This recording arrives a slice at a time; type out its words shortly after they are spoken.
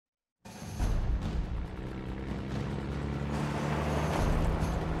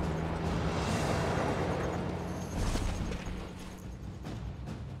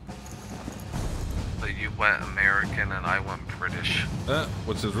you went American and I went British.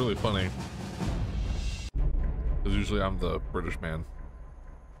 Which is really funny. Because usually I'm the British man.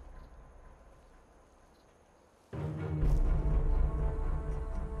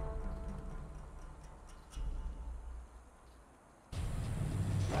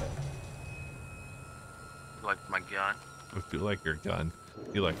 Like my gun. If you like your gun.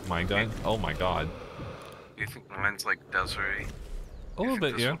 You like my gun? Oh my god. You think mine's like deserty? A little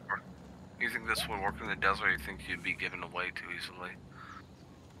bit, yeah. You think this would work in the desert, or you think you'd be given away too easily?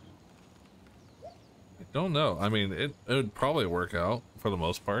 I don't know. I mean, it would probably work out for the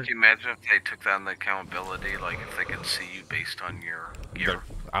most part. Can you imagine if they took that into accountability, like if they could see you based on your gear?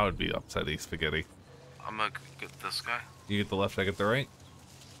 I would be upsetty spaghetti. I'm gonna get this guy. You get the left, I get the right?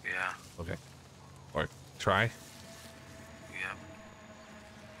 Yeah. Okay. Or try. Yep.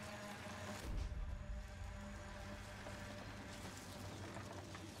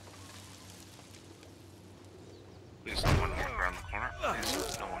 Please, no one walk around the corner.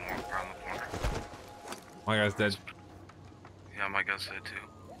 Please, no one walk around the corner. My guy's dead. Yeah, my guy's dead too.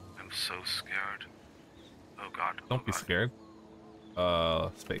 I'm so scared. Oh god. Don't be scared.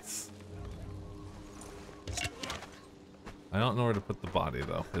 Space. I don't know where to put the body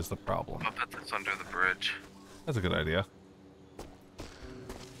though, is the problem. I'll put this under the bridge. That's a good idea.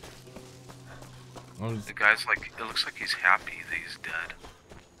 The guy's like, it looks like he's happy that he's dead.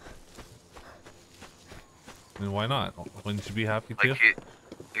 I mean, why not? Wouldn't you be happy too? Like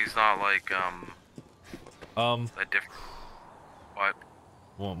he's not like a different. What?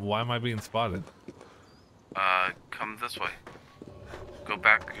 Well, why am I being spotted? Come this way. Go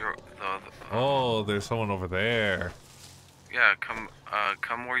back. Oh, there's someone over there. Yeah, come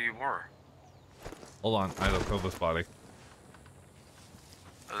where you were. Hold on, I don't throw this body.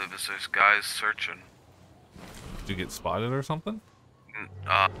 There's guys searching. Did you get spotted or something?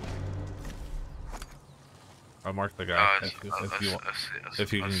 I marked the guy.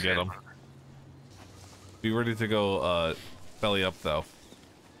 If you can get him. Be ready to go belly up though.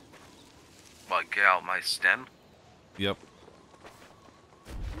 What, get out my stem? Yep.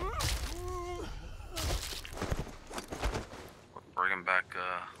 Bring him back.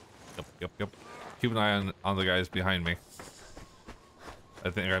 Yep. Keep an eye on the guys behind me. I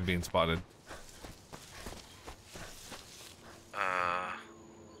think I'm being spotted.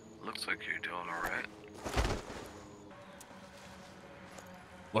 Looks like you're doing alright.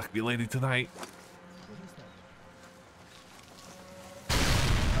 Lucky lady tonight.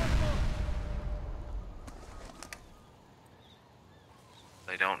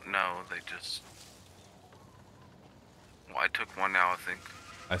 They don't know, they just... Well, I took one now, I think.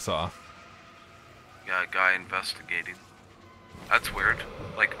 I saw. Yeah, a guy investigating. That's weird.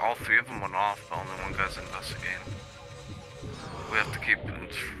 Like, all three of them went off, but only one guy's investigating. We have to keep in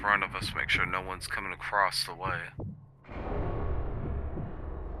front of us, make sure no one's coming across the way.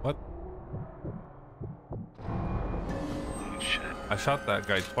 What? Oh, shit. I shot that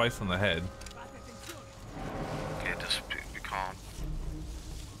guy twice in the head. Okay, just be calm.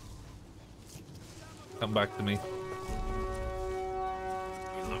 Come back to me.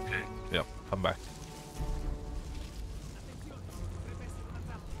 You okay? Yep, come back.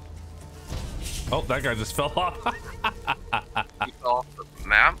 Oh, that guy just fell off. He fell off the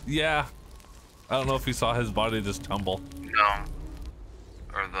map? Yeah. I don't know if you saw his body just tumble. No.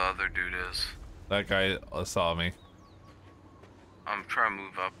 Or the other dude is. That guy saw me. I'm trying to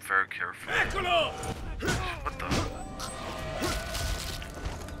move up very carefully. What the?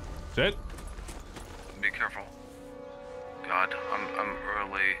 Shit. Be careful. God, I'm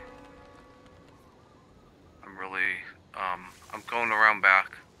going around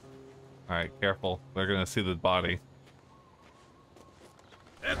back. Alright, careful. They're gonna see the body.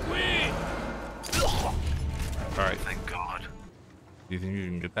 Alright. Thank God. Do you think you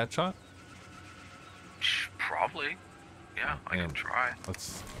can get that shot? Probably. Yeah, I can try.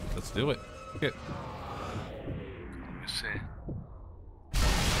 Let's do it. Get. Let me see.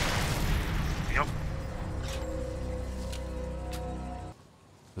 Yep.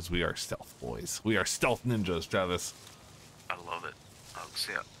 Because we are stealth boys. We are stealth ninjas, Travis. I love it.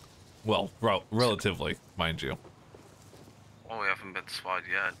 See it. Well, relatively, mind you. Well, we haven't been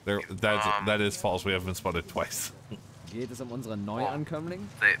spotted yet. That is false. We have been spotted twice. Geht es unsere Neuankömmling?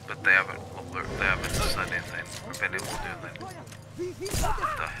 But they haven't said anything or been able to do anything.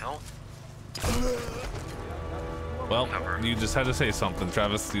 What the hell? Well, you just had to say something,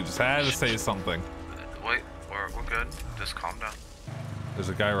 Travis. You just had to say something. Wait, we're good. Just calm down. There's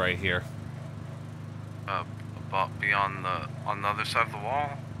a guy right here. About beyond on the other side of the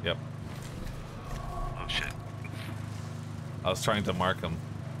wall. Yep. Oh shit. I was trying to mark him.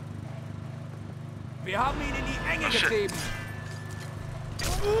 Wir haben ihn in die Enge getrieben.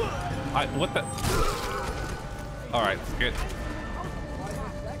 What the? All right, good.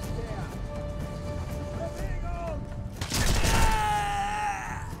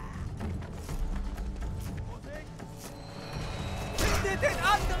 Findet den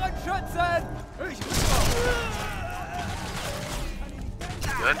anderen Schützen!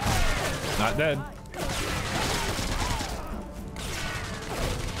 Good. Not dead.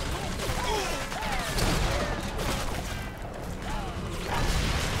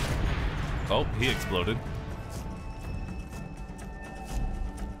 Oh, he exploded.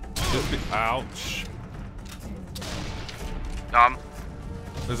 Ouch.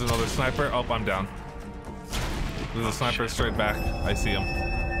 There's another sniper. Oh, I'm down. There's a sniper straight back. I see him.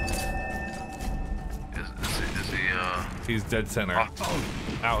 Is he, He's dead center.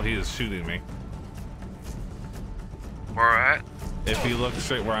 Ow, he is shooting me. Where at? If you look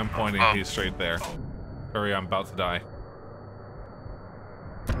straight where I'm pointing, he's straight there. Hurry, I'm about to die.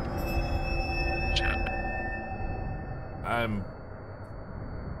 Shit. I'm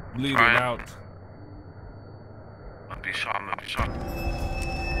bleeding out. Might be shot, might be shot.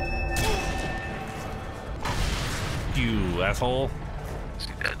 You asshole. Is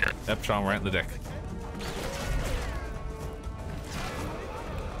he dead? Yep, Sean right in the dick.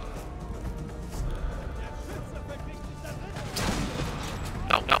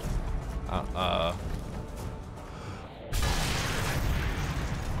 No.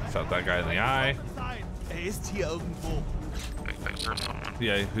 Shot that guy in the eye. Ist hier irgendwo. Is there someone?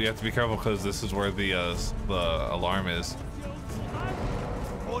 Yeah, we have to be careful because this is where the alarm is.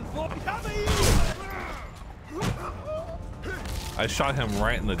 I shot him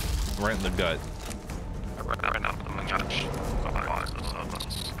right in the gut. Right now, oh my gosh. I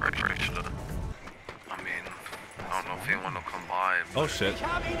mean, I don't know if anyone will come by. Oh shit.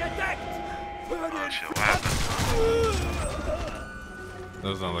 Oh shit, what happened?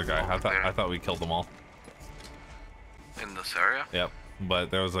 There's another guy. I thought we killed them all. In this area? Yep.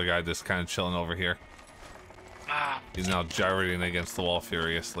 But there was a guy just kind of chilling over here. He's now gyrating against the wall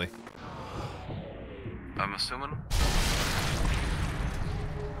furiously. I'm assuming.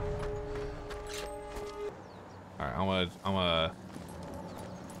 Alright, I'm gonna.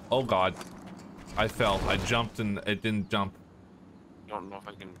 Oh god. I fell. I jumped and it didn't jump. I don't know if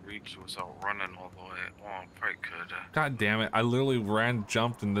I can reach without running all the way. Oh, I probably could. God damn it. I literally ran,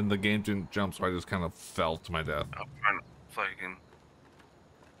 jumped, and then the game didn't jump, so I just kind of fell to my death. I'm trying to, if I can.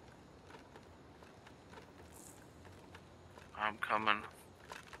 I'm coming.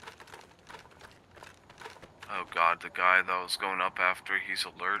 Oh god, the guy that was going up after, he's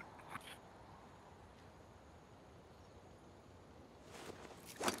alert.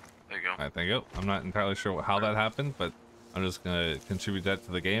 There you go. Alright, thank you. I'm not entirely sure how that happened, but I'm just gonna contribute that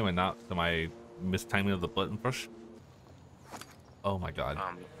to the game and not to my mistiming of the button push. Oh my god.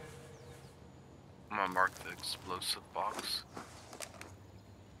 I'm gonna mark the explosive box.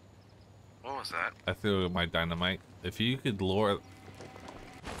 What was that? I threw my dynamite. If you could lure...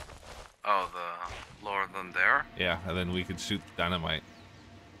 Oh, the lower than there? Yeah, and then we could shoot the dynamite.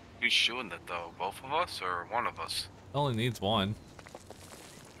 Who's shooting it though? Both of us or one of us? It only needs one.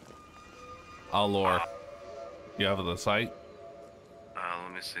 I'll lure. You have the sight?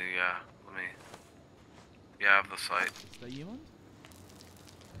 Let me see, yeah. Yeah, I have the sight.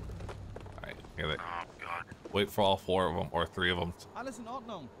 Alright, get it. Oh god. Wait for all 4 of them, or 3 of them. Alles in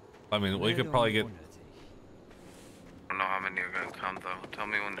Ordnung. I mean, we could probably get... I don't know how many are gonna come though. Tell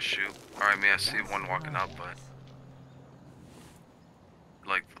me when to shoot. Alright, I see one walking up, but...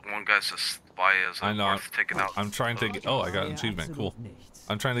 Like, one guy's just by is I know. worth taking out. I'm trying to get... Oh, I got an achievement. Cool.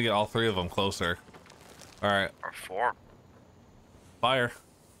 I'm trying to get all 3 of them closer. Alright. Or 4. Fire.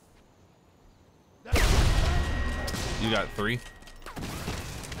 You got 3?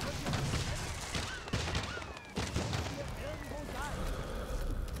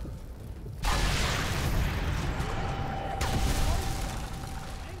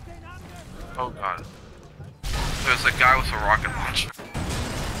 Oh god. There's a guy with a rocket launcher.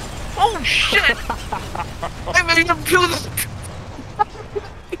 Oh shit! I made him do this!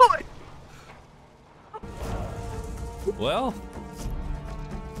 Well,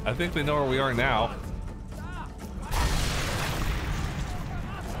 I think they know where we are now.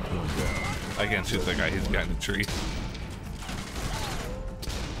 I can't shoot that guy, he's got in a tree.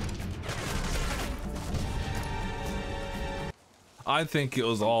 I think it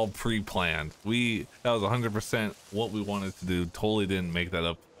was all pre-planned. That was 100% what we wanted to do. Totally didn't make that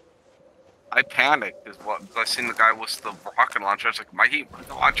up. I panicked is what I seen the guy with the rocket launcher. I was like, my heat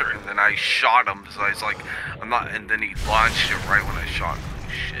launcher, and then I shot him because I was like, I'm not. And then he launched it right when I shot him.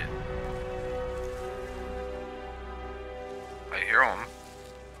 Shit. hear him.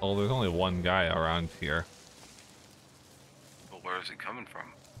 Oh, there's only one guy around here. But where is he coming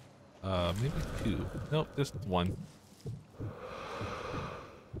from? Maybe two. Nope, just one.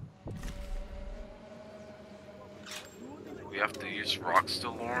 We have to use rocks to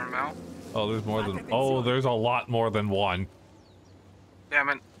lure him out? Oh, there's more than. Oh, there's a lot more than one. Damn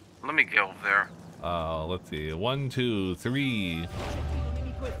it. Let me get over there. Let's see. 1, 2, 3.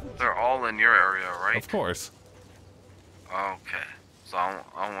 They're all in your area, right? Of course. Okay. So I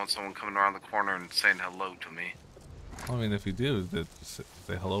don't want someone coming around the corner and saying hello to me. I mean, if you do, just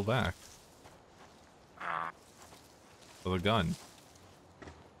say hello back. With a gun.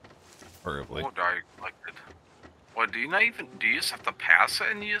 Preferably. What I collected? What, do you just have to pass it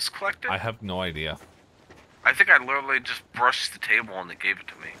and you just collect it? I have no idea. I think I literally just brushed the table and they gave it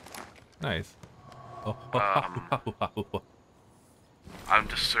to me. Nice. Oh, I'm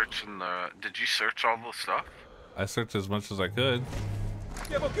just searching the... Did you search all the stuff? I searched as much as I could.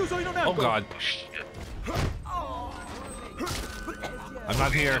 Abbiamo chiuso in un Oh angolo. god. Oh, shit. I'm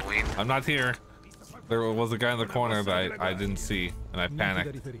not here. Doing? I'm not here. There was a guy in the corner that I didn't see, and I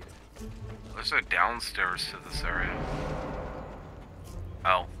panicked. There's a downstairs to this area.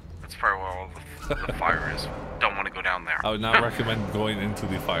 Oh, that's probably where all the fire is. Don't want to go down there. I would not recommend going into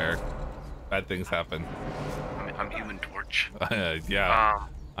the fire. Bad things happen. I'm Human Torch. Yeah.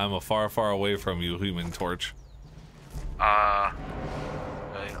 I'm a far, far away from you, Human Torch. I'm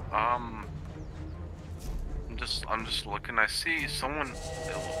just looking. I see someone.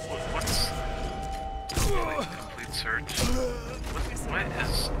 What's complete search? What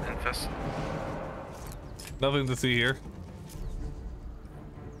is infested? Nothing to see here.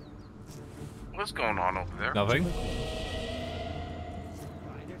 What's going on over there? Nothing.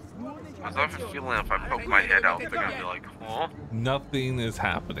 I have a feeling if I poke my head out, they're gonna be like, "Oh." Nothing is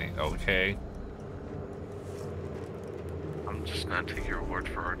happening. Okay. I'm just gonna take your word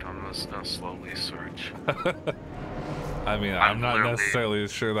for it. I'm just gonna slowly search. I mean, I'm not necessarily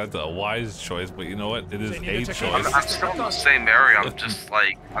sure that's a wise choice, but you know what? It is a choice. I'm still in the same area. I'm just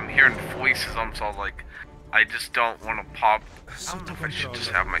like, I'm hearing voices. I'm so like, I just don't want to pop. I don't know if I should just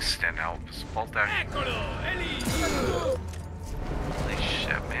have my standout. Just bolt that. Holy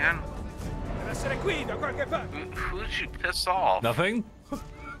shit, man. Who did you piss off? Nothing?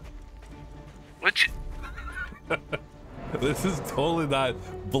 Which? This is totally not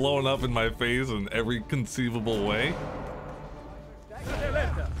blowing up in my face in every conceivable way.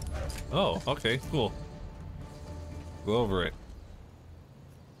 Oh, okay, cool. Go over it.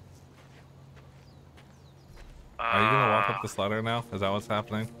 Are you gonna walk up this ladder now? Is that what's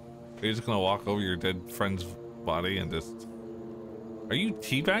happening? Are you just gonna walk over your dead friend's body and just... Are you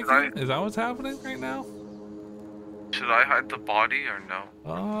teabagging? Is that what's happening right now? Should I hide the body or no?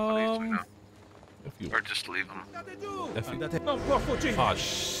 If you... Or just leave him? If you... Non può fuggire.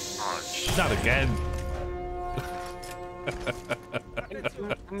 Oh, not again.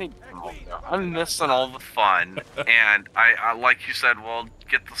 I'm missing all the fun, and I like you said, we'll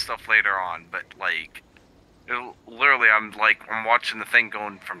get the stuff later on, but like, literally, I'm watching the thing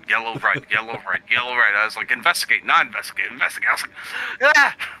going from yellow, right, yellow, right, yellow, right. I was like, investigate, not investigate, investigate. I was like,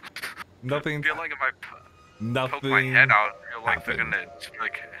 ah! Nothing. I feel like if I Nothing. poke my head out, I feel like happened. they're gonna be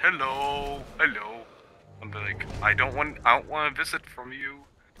like, hello, hello. I'm like, I don't want to visit from you.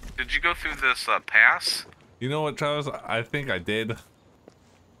 Did you go through this pass? You know what, Travis? I think I did.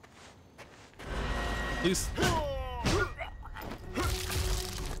 Please.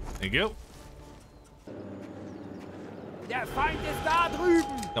 Thank you. Der Feind ist da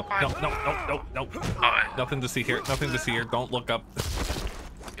drüben. No. Nothing to see here. Nothing to see here. Don't look up.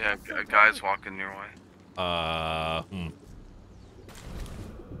 Yeah, a guy's walking your way.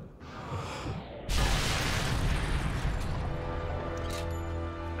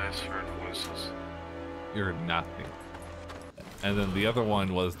 Guys heard voices. You're nothing. And then the other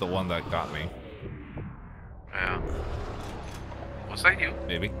one was the one that got me. Yeah. Was that you?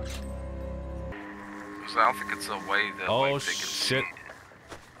 Maybe. Because I don't think it's a way that Oh, like, they can shit. see.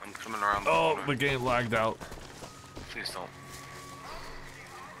 I'm coming around the Oh, corner. the game lagged out. Please don't.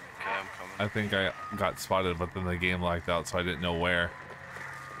 Okay, I'm coming. I think I got spotted, but then the game lagged out, so I didn't know where.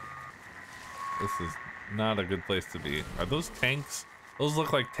 This is not a good place to be. Are those tanks? Those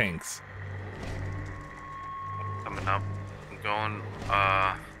look like tanks. Coming up. I'm going,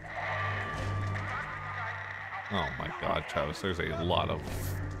 Oh my god, Travis, there's a lot of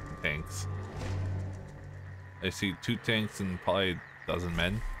tanks. I see 2 tanks and probably a dozen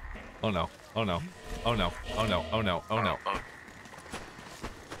men. Oh no, oh no, oh no, oh no, oh no, oh no.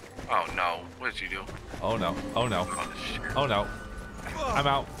 Oh no, what did you do? Oh no, oh no, Oh shit. oh no. I'm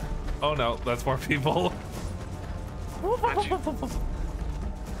out. Oh no, that's more people. Why'd you-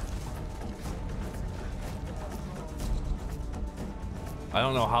 I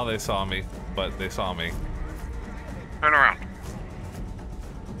don't know how they saw me, but they saw me. Turn around.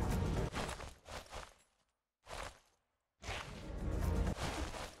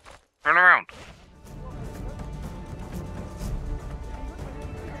 Turn around.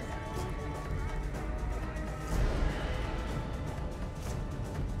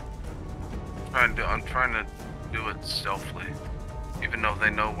 I'm trying to do it stealthily, even though they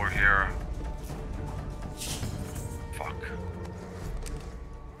know we're here. Fuck.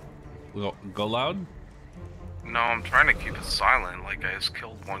 Go loud? No, I'm trying to keep it silent. Like I just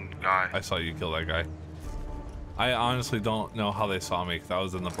killed one guy. I saw you kill that guy. I honestly don't know how they saw me because I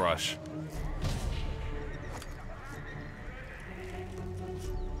was in the brush.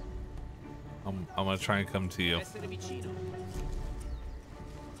 I'm gonna try and come to you.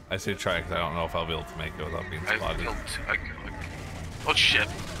 I say try because I don't know if I'll be able to make it without being spotted. I killed. Oh shit.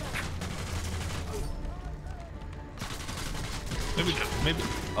 Maybe.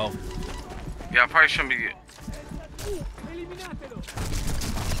 Oh. Yeah, I probably shouldn't be.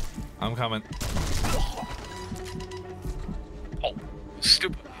 I'm coming. Oh,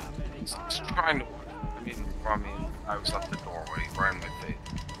 stupid. It's trying to. I was up the doorway, right in my face.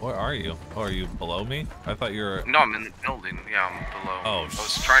 Where are you? Oh, are you below me? I thought you were. No, I'm in the building. Yeah, I'm below. Oh, I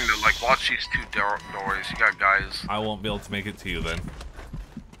was trying to like watch these two doorways. You got guys. I won't be able to make it to you then.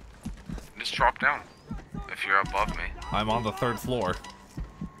 Just drop down. If you're above me. I'm on the 3rd floor.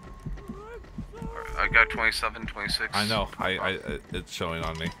 I got 27, 26. I know. It's showing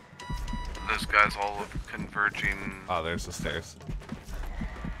on me. Those guys all converging. Oh, there's the stairs.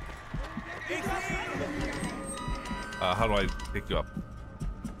 How do I pick you up?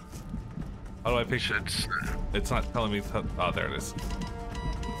 How do I pick you up? It's not telling me. Oh, there it is.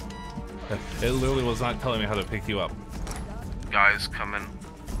 It literally was not telling me how to pick you up. Guys coming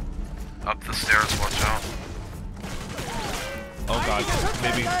up the stairs. Watch out. Oh god,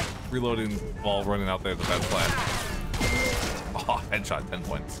 maybe reloading while running out there is the best plan. Oh, headshot, 10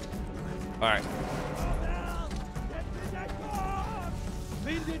 points. Alright.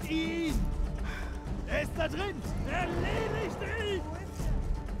 Findet ihn! Ist da drin! Erledigt ihn!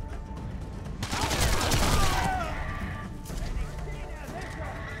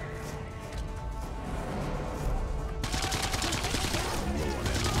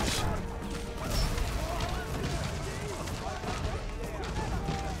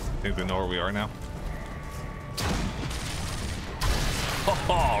 Think they know where we are now?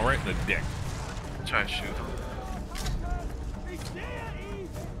 Oh, right in the dick. Try to shoot him.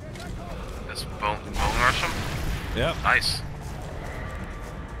 This bone rush him? Yep. Nice.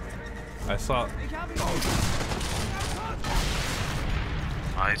 I saw.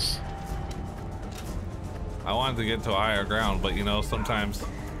 Nice. I wanted to get to a higher ground, but you know, sometimes.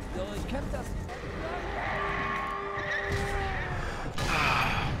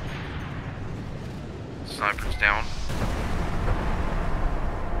 Sniper's down.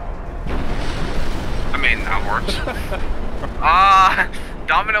 I mean, that works.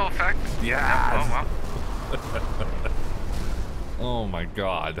 Domino effect. Yeah. Oh, wow. Oh my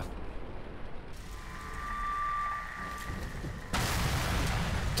god.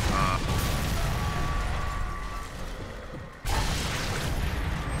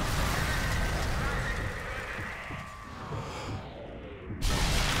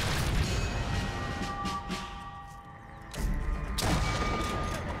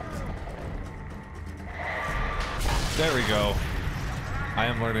 There we go. I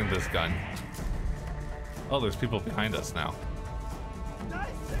am learning this gun. Oh, there's people behind us now.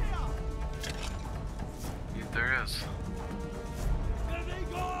 There is.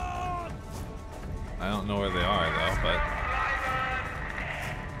 I don't know where they are though, but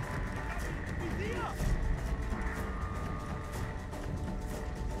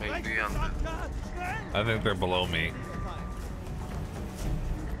Maybe on the. I think they're below me.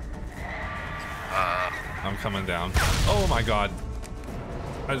 I'm coming down. Oh my god.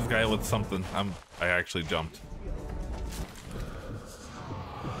 I just got hit with something. I actually jumped.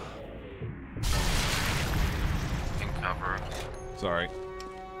 In cover. Sorry.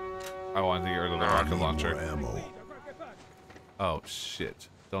 I wanted to get rid of the rocket launcher. Oh shit.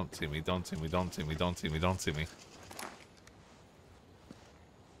 Don't see me, don't see me, don't see me, don't see me, don't see me.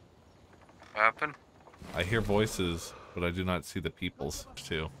 What happened? I hear voices, but I do not see the peoples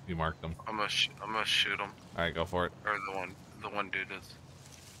too. You marked them. I'm gonna shoot him. Alright, go for it. Or the one dude is.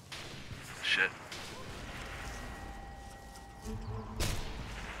 Shit.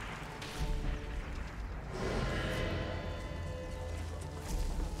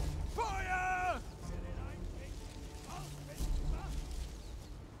 Feuer!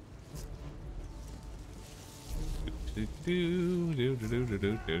 Stellung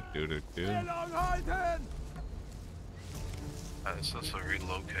halten! Is this a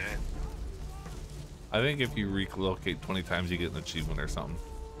relocate? I think if you relocate 20 times, you get an achievement or something.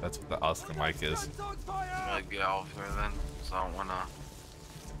 That's what the Oscar mic is. I'm gonna get out of here then, because I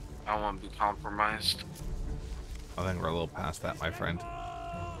don't wanna be compromised. I think we're a little past that, my friend.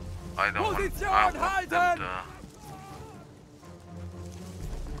 I don't want them to...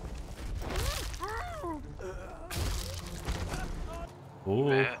 Ooh.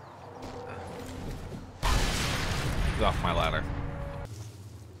 Yeah. Get off my ladder.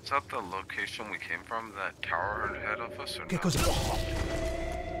 Is that the location we came from? That tower ahead of us or no?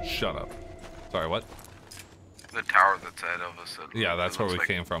 Shut up. Sorry, what? The tower that's ahead of us. Yeah, that's where we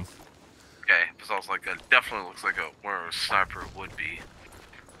came from. Okay, because I was like, it definitely looks like where a sniper would be.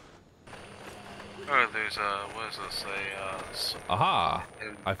 Oh, there's what does this say? Aha!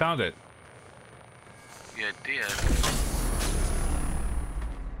 I found it. Yeah, it did.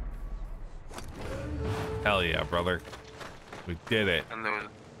 Hell yeah, brother. We did it. And there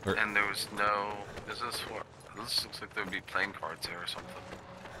was no. Is this what? This looks like there'd be playing cards there or something.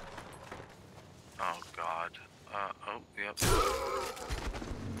 Oh God. Oh yep. Oh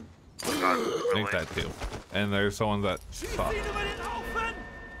God. I Really? think that too. And there's someone that saw. Schießt ihn über den Haufen!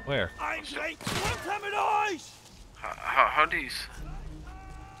 Where? Ein Schritt runter mit euch! How do you?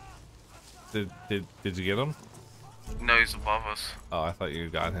 Did you get him? No, he's above us. Oh, I thought you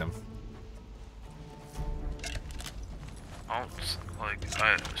got him. Oh, like,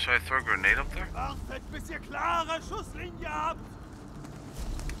 should I throw a grenade up there? Wartet, bis ihr klare Schusslinie habt!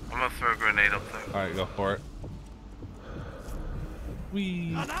 I'm gonna throw a grenade up there. All right, go for it.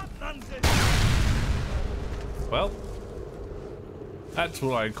 Wee. Granatenansicht! Well, that's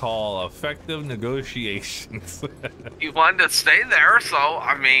what I call effective negotiations. He wanted to stay there, so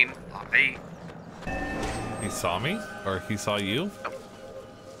I mean, He saw me, or he saw you?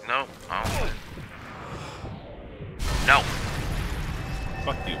 no, I don't. No.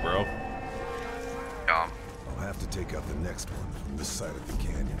 Fuck you, bro. I'll have to take out the next one from this side of the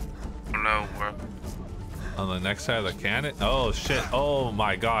canyon. no, we're On the next side of the cannon? Oh shit! Oh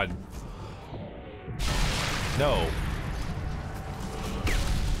my god! No.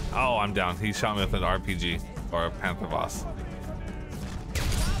 Oh, I'm down. He shot me with an RPG or a Panther Boss.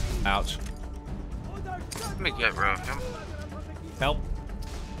 Ouch. let me get rid of him. Help.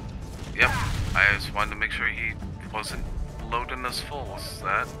 Yep, I just wanted to make sure he wasn't loading us full. Is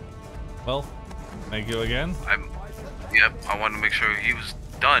that? Well, thank you again. Yep, I wanted to make sure he was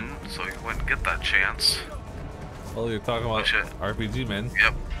done so he wouldn't get that chance. Well, you're talking about shit. RPG men.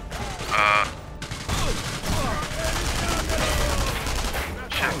 Yep.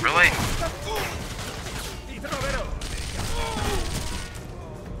 Shit, really?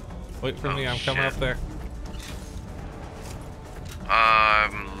 Wait for me, I'm shit. coming up there.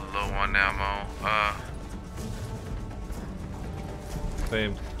 I'm low on ammo.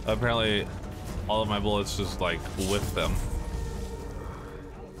 Same. Apparently, all of my bullets just like whiff them.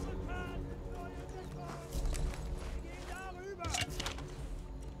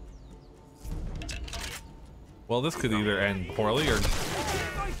 Well, this could either end poorly or...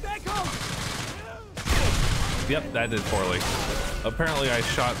 Yep, that did poorly. Apparently, I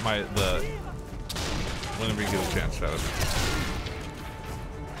shot whenever you get a chance, shot it.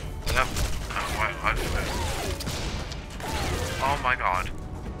 Yep. Oh my god.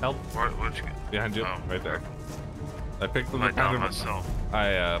 Help. Where'd you get? Behind you. Oh. Right there. I picked up the I downed Panther... myself.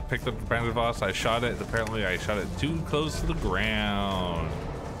 I picked up the Panther Boss, I shot it, apparently I shot it too close to the ground.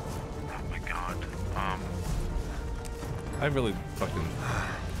 Oh my god. I really fucking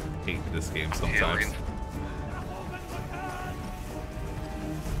hate this game sometimes. Healing.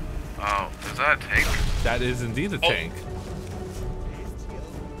 Oh, is that a tank? That is indeed a tank.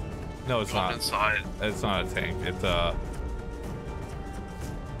 No, it's Jump not. inside. It's not a tank. It's a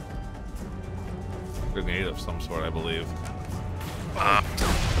grenade of some sort, I believe.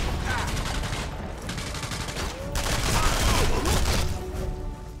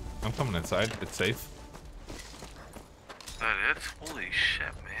 I'm coming inside. It's safe. Is that it? Holy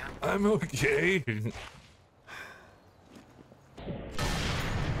shit, man. I'm okay.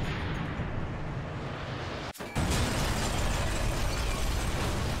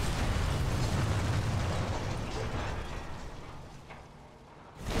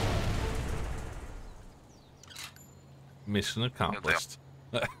 Mission accomplished.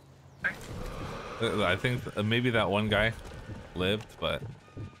 I think maybe that one guy lived, but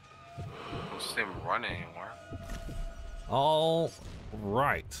I don't see him run anywhere. all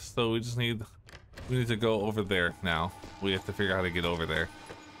right. So we need to go over there now. We have to figure out how to get over there.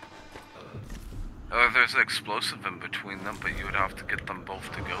 There's an explosive in between them, but you would have to get them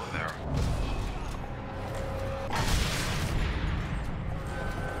both to go there.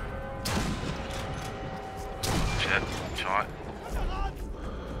 Shit, shot.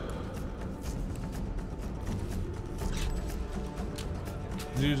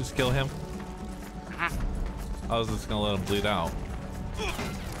 Did you just kill him? Mm-hmm. I was just gonna let him bleed out.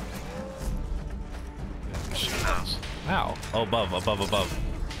 She knows. Ow. Oh, above. There's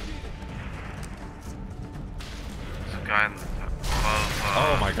a guy in above,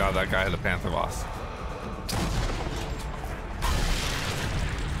 Oh my god, that guy had a panther boss.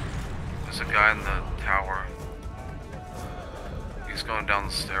 There's a guy in the tower. He's going down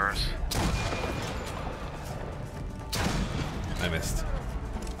the stairs. I missed.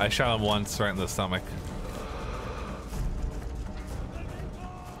 I shot him once right in the stomach.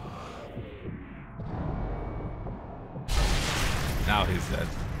 Now he's dead.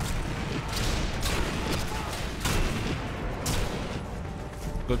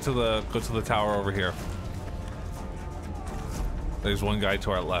 Go to the tower over here. There's one guy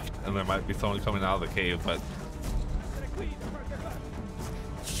to our left, and there might be someone coming out of the cave, but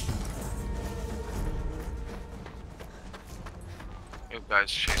You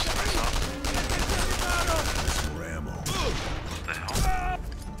guys chasing us up. Rambo. What the hell?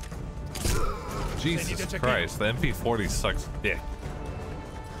 Jesus Christ, the MP40 sucks dick.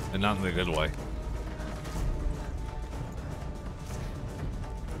 And not in a good way.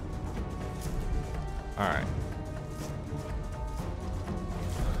 Alright.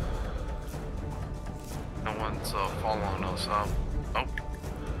 No one's following us up. Oh.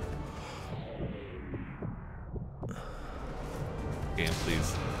 Game,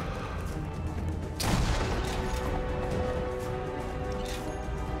 please.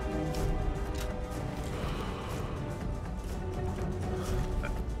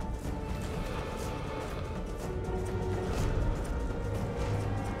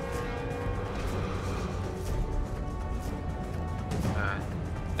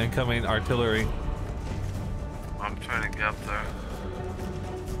 Incoming artillery. I'm trying to get up there.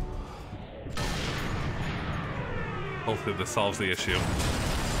 Hopefully this solves the issue.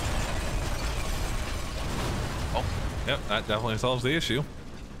 Oh, yep, that definitely solves the issue.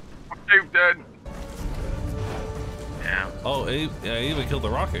 Dave dead. Yeah. Oh, it even killed the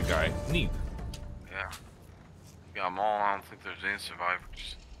rocket guy. Neat. Yeah. Got them all. I don't think there's any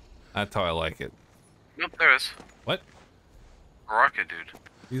survivors. That's how I like it. Nope, there is. What? Rocket dude.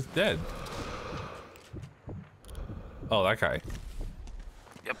 He's dead. Oh, that guy.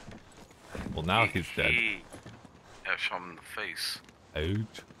 Yep. Well, now he's dead. Yeah, shot him in the face.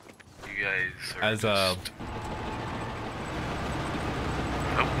 Ouch. You guys are As just...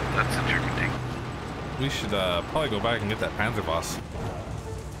 Oh, that's interesting. we should probably go back and get that Panzer boss.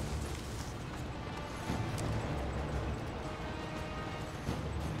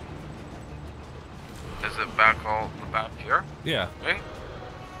 Is it back all the back here? Yeah. Right?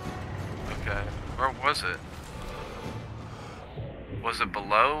 Okay. Where was it? Was it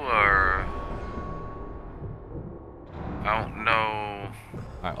below or? I don't know.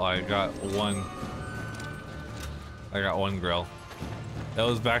 Alright, well, I got one grill. It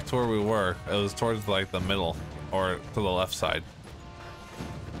was back to where we were. It was towards like the middle or to the left side.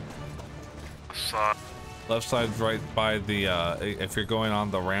 Saw. Left side's right by the if you're going on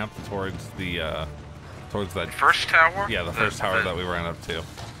the ramp towards the towards that First tower? yeah, the first tower that we ran up to.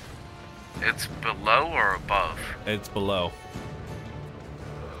 It's below or above? It's below.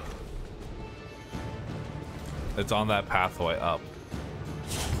 It's on that pathway up.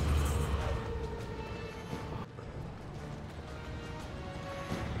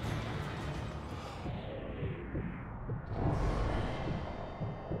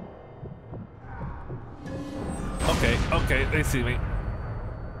 Okay, they see me.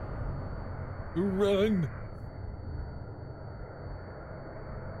 Run!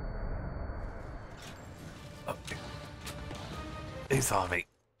 Okay. They saw me.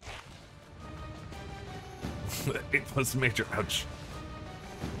 It was major. Ouch.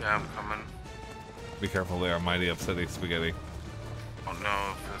 Yeah, I'm coming. Be careful, they are mighty upsetting spaghetti. I don't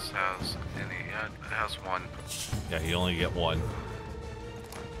know if this has any. Yeah, it has one. Yeah, you only get one.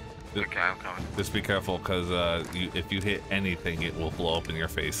 Okay, I'm coming. Just be careful, because if you hit anything, it will blow up in your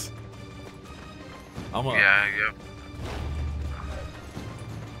face. I'm gonna... Yeah, yep.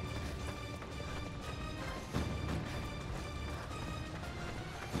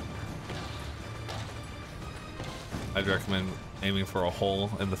 I'd recommend aiming for a hole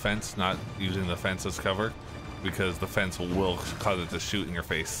in the fence, not using the fence as cover, because the fence will cause it to shoot in your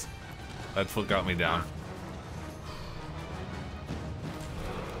face. That's what got me down.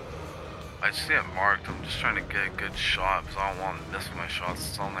 I see it marked. I'm just trying to get a good shot because I don't want to miss my shots.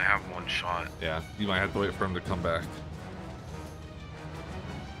 It's only have one shot. Yeah, you might have to wait for him to come back.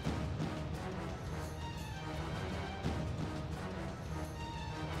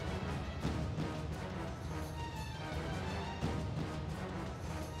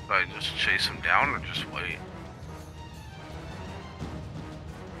 Do I just chase him down or just wait?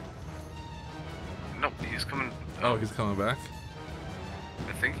 Nope, he's coming. Oh, he's coming back?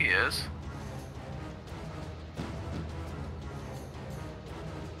 I think he is.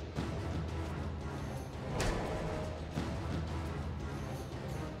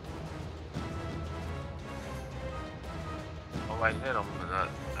 Oh, I hit him with that.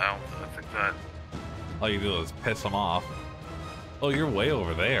 I think that. All you do is piss him off. Oh, you're way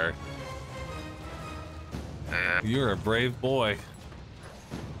over there. Yeah. You're a brave boy.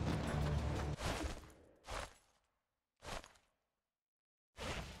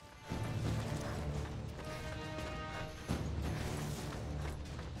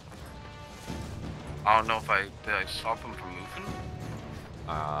 I don't know if did I stop him from moving?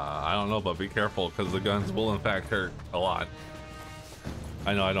 I don't know, but be careful because the guns will in fact hurt a lot.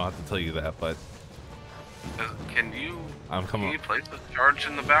 I know I don't have to tell you that, but Can you? I'm coming. Can you place the charge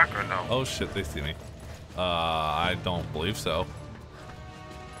in the back or no? Oh shit, they see me. I don't believe so.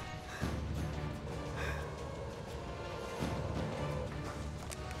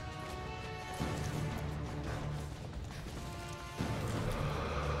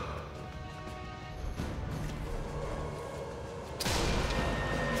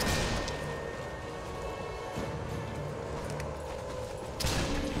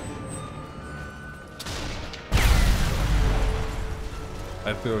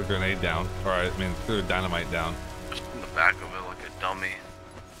 I threw a grenade down, or I mean threw a dynamite down. Just in the back of it like a dummy.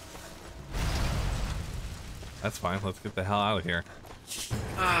 That's fine, let's get the hell out of here.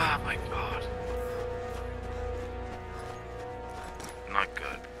 Ah, my god. Not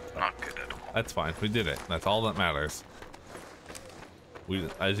good. Not good at all. That's fine, we did it. That's all that matters. We,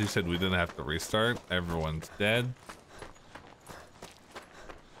 as you said, we didn't have to restart. Everyone's dead.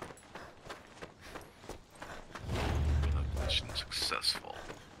 Mission successful.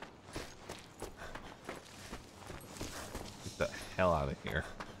 Get the hell out of here.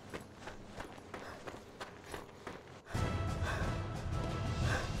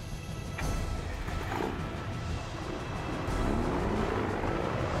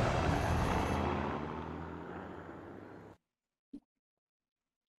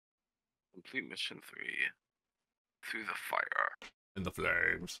 Complete mission 3. Through the fire. In the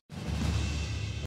flames.